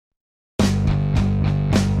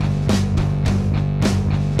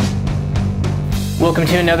Welcome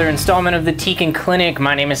to another installment of the Tekin Clinic.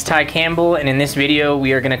 My name is Ty Campbell, and in this video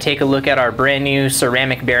we are going to take a look at our brand new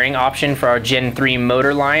ceramic bearing option for our Gen 3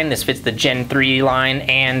 motor line. This fits the Gen 3 line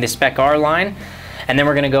and the SPEC-R line. And then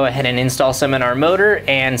we're going to go ahead and install some in our motor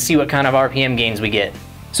and see what kind of RPM gains we get.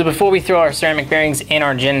 So before we throw our ceramic bearings in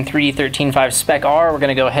our Gen 3 13.5 SPEC-R, we're going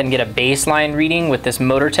to go ahead and get a baseline reading with this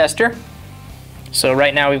motor tester. So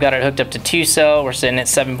right now we've got it hooked up to 2-cell. We're sitting at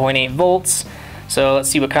 7.8 volts. So let's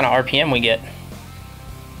see what kind of RPM we get.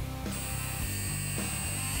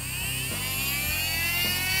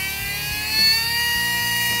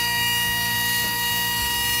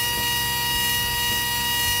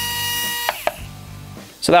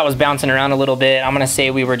 So that was bouncing around a little bit. I'm gonna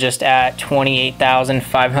say we were just at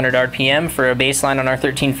 28,500 RPM for a baseline on our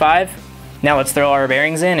 13.5. Now let's throw our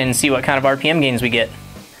bearings in and see what kind of RPM gains we get.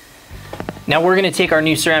 Now we're gonna take our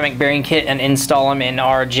new ceramic bearing kit and install them in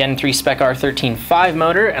our Gen 3 SPEC-R 13.5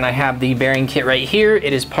 motor, and I have the bearing kit right here.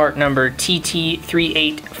 It is part number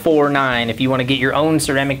TT3849 if you wanna get your own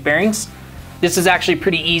ceramic bearings. This is actually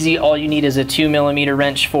pretty easy. All you need is a 2mm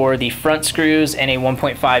wrench for the front screws and a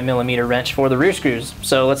 1.5mm wrench for the rear screws.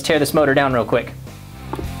 So let's tear this motor down real quick.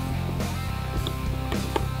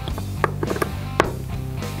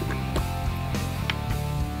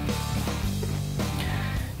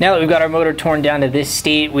 Now that we've got our motor torn down to this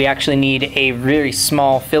state, we actually need a very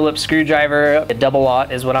small Phillips screwdriver. A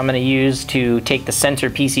double-aught is what I'm going to use to take the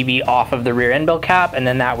center PCB off of the rear end belt cap, and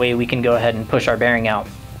then that way we can go ahead and push our bearing out.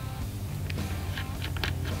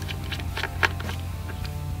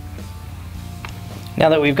 Now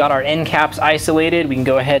that we've got our end caps isolated, we can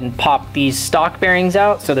go ahead and pop these stock bearings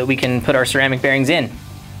out so that we can put our ceramic bearings in.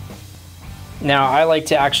 Now I like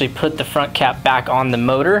to actually put the front cap back on the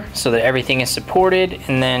motor so that everything is supported,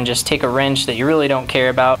 and then just take a wrench that you really don't care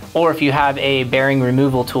about, or if you have a bearing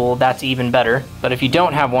removal tool, that's even better. But if you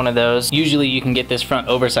don't have one of those, usually you can get this front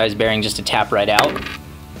oversized bearing just to tap right out.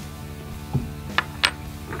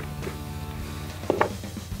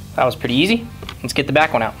 That was pretty easy. Let's get the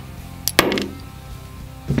back one out.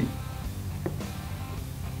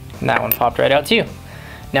 And that one popped right out too.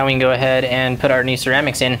 Now we can go ahead and put our new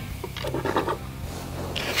ceramics in.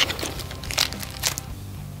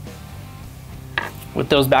 With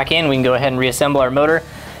those back in, we can go ahead and reassemble our motor.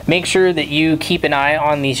 Make sure that you keep an eye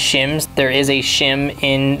on these shims. There is a shim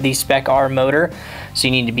in the SPEC-R motor, so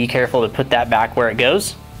you need to be careful to put that back where it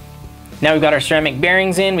goes. Now we've got our ceramic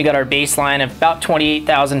bearings in. We got our baseline of about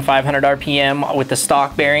 28,500 RPM with the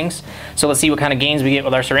stock bearings. So let's see what kind of gains we get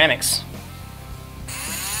with our ceramics.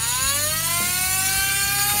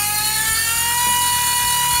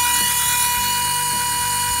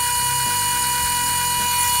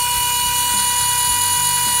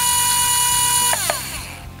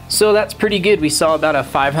 So that's pretty good. We saw about a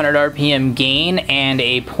 500 RPM gain and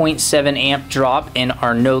a 0.7 amp drop in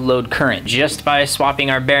our no load current just by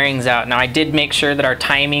swapping our bearings out. Now I did make sure that our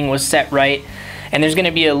timing was set right, and there's going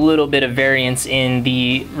to be a little bit of variance in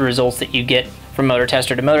the results that you get from motor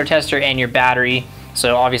tester to motor tester and your battery.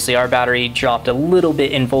 So obviously our battery dropped a little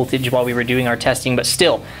bit in voltage while we were doing our testing, but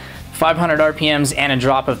still 500 RPMs and a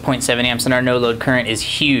drop of 0.7 amps in our no load current is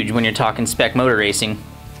huge when you're talking spec motor racing.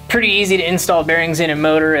 Pretty easy to install bearings in a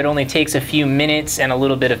motor. It only takes a few minutes and a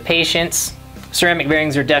little bit of patience. Ceramic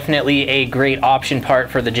bearings are definitely a great option part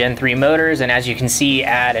for the Gen 3 motors, and as you can see,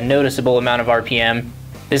 add a noticeable amount of RPM.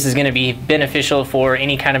 This is going to be beneficial for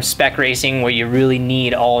any kind of spec racing where you really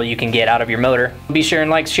need all you can get out of your motor. Be sure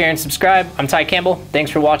and like, share, and subscribe. I'm Ty Campbell.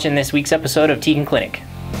 Thanks for watching this week's episode of Tekin Clinic.